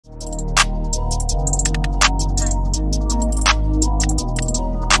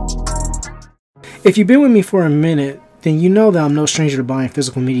If you've been with me for a minute, then you know that I'm no stranger to buying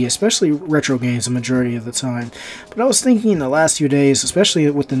physical media, especially retro games the majority of the time. But I was thinking in the last few days, especially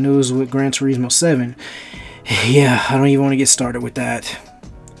with the news with Gran Turismo 7, yeah, I don't even want to get started with that.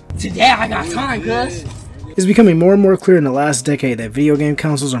 Today I got time, cuz. It's becoming more and more clear in the last decade that video game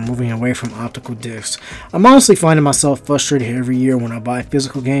consoles are moving away from optical discs. I'm honestly finding myself frustrated every year when I buy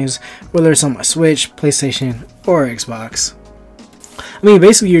physical games, whether it's on my Switch, PlayStation, or Xbox. I mean,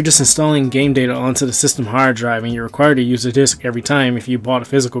 basically you're just installing game data onto the system hard drive and you're required to use a disc every time if you bought a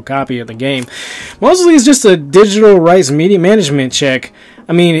physical copy of the game. Mostly it's just a digital rights media management check.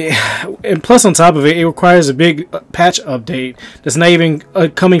 I mean, and plus on top of it, it requires a big patch update that's not even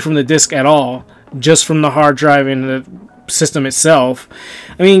coming from the disc at all, just from the hard drive and the system itself.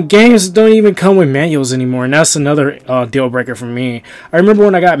 I mean, games don't even come with manuals anymore, and that's another deal breaker for me. I remember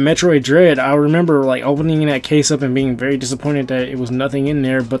when I got Metroid Dread, I remember like opening that case up and being very disappointed that it was nothing in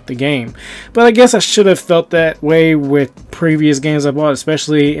there but the game. But I guess I should have felt that way with previous games I bought,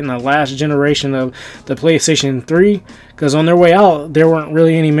 especially in the last generation of the PlayStation 3, because on their way out there weren't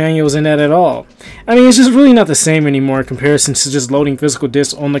really any manuals in that at all. I mean, it's just really not the same anymore in comparison to just loading physical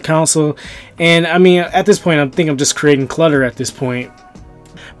discs on the console. And I mean, at this point I think I'm just creating clutter at this point.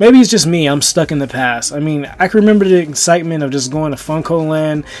 Maybe it's just me, I'm stuck in the past. I mean, I can remember the excitement of just going to Funko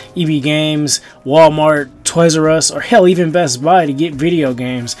Land, EB Games, Walmart, Toys R Us, or hell, even Best Buy to get video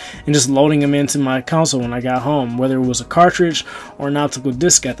games and just loading them into my console when I got home, whether it was a cartridge or an optical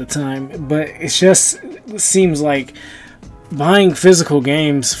disc at the time. But it seems like buying physical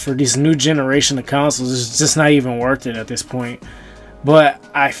games for this new generation of consoles is just not even worth it at this point. But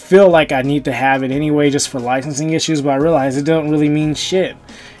I feel like I need to have it anyway just for licensing issues, but I realize it don't really mean shit.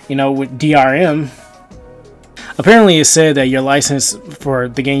 You know, with DRM, apparently it said that your license for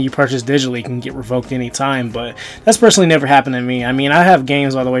the game you purchased digitally can get revoked anytime, but that's personally never happened to me. I mean, I have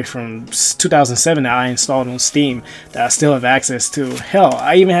games all the way from 2007 that I installed on Steam that I still have access to. Hell,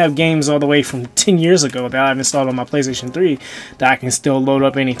 I even have games all the way from 10 years ago that I've installed on my PlayStation 3 that I can still load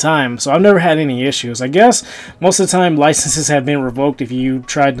up anytime, so I've never had any issues. I guess most of the time licenses have been revoked if you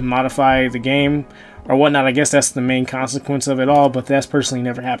tried to modify the game or whatnot. I guess that's the main consequence of it all, but that's personally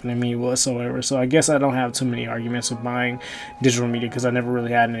never happened to me whatsoever, so I guess I don't have too many arguments with buying digital media because I never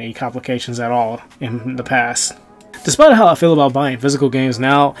really had any complications at all in the past. Despite how I feel about buying physical games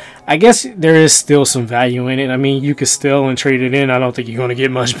now, I guess there is still some value in it. I mean, you could steal and trade it in. I don't think you're going to get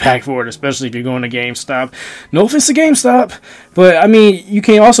much back for it, especially if you're going to GameStop. No offense to GameStop, but I mean, you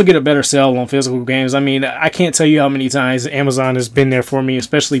can also get a better sale on physical games. I mean, I can't tell you how many times Amazon has been there for me,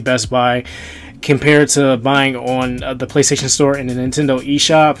 especially Best Buy, compared to buying on the PlayStation Store and the Nintendo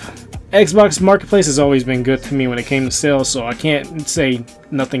eShop. Xbox Marketplace has always been good to me when it came to sales, so I can't say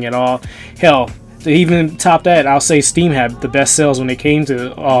nothing at all. Hell, to even top that, I'll say Steam had the best sales when it came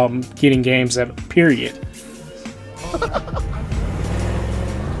to getting games at period.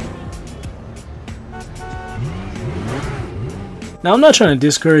 Now, I'm not trying to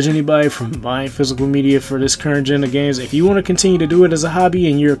discourage anybody from buying physical media for this current gen of games. If you want to continue to do it as a hobby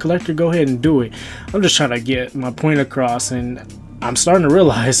and you're a collector, go ahead and do it. I'm just trying to get my point across, and I'm starting to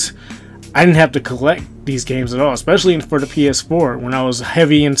realize I didn't have to collect these games at all, especially for the PS4. When I was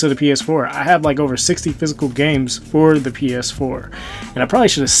heavy into the PS4, I had like over 60 physical games for the PS4, and I probably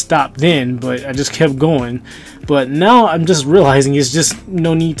should have stopped then, but I just kept going. But now I'm just realizing it's just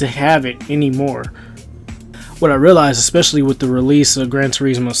no need to have it anymore. What I realized, especially with the release of Gran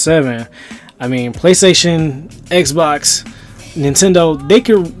Turismo 7, I mean, PlayStation, Xbox, Nintendo, they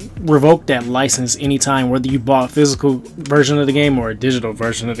could revoke that license anytime, whether you bought a physical version of the game or a digital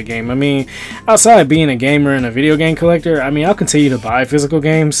version of the game. I mean, outside of being a gamer and a video game collector, I mean, I'll continue to buy physical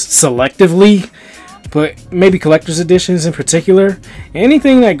games selectively, but maybe collector's editions in particular.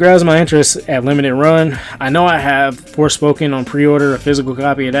 Anything that grabs my interest at limited run. I know I have Forspoken on pre-order, a physical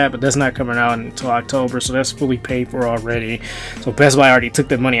copy of that, but that's not coming out until October, so that's fully paid for already. So Best Buy already took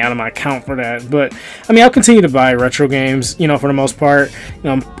the money out of my account for that. But I mean, I'll continue to buy retro games, you know, for the most part. You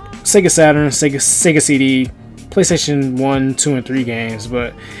know, Sega Saturn, Sega CD, PlayStation 1, 2, and 3 games,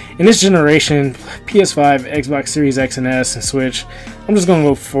 but in this generation, PS5, Xbox Series X and S, and Switch, I'm just going to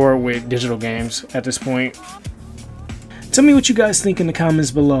go forward with digital games at this point. Tell me what you guys think in the comments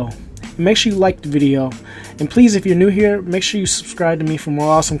below. And make sure you like the video, and please, if you're new here, make sure you subscribe to me for more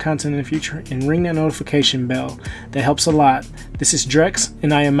awesome content in the future, and ring that notification bell. That helps a lot. This is Drex,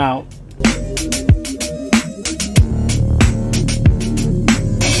 and I am out.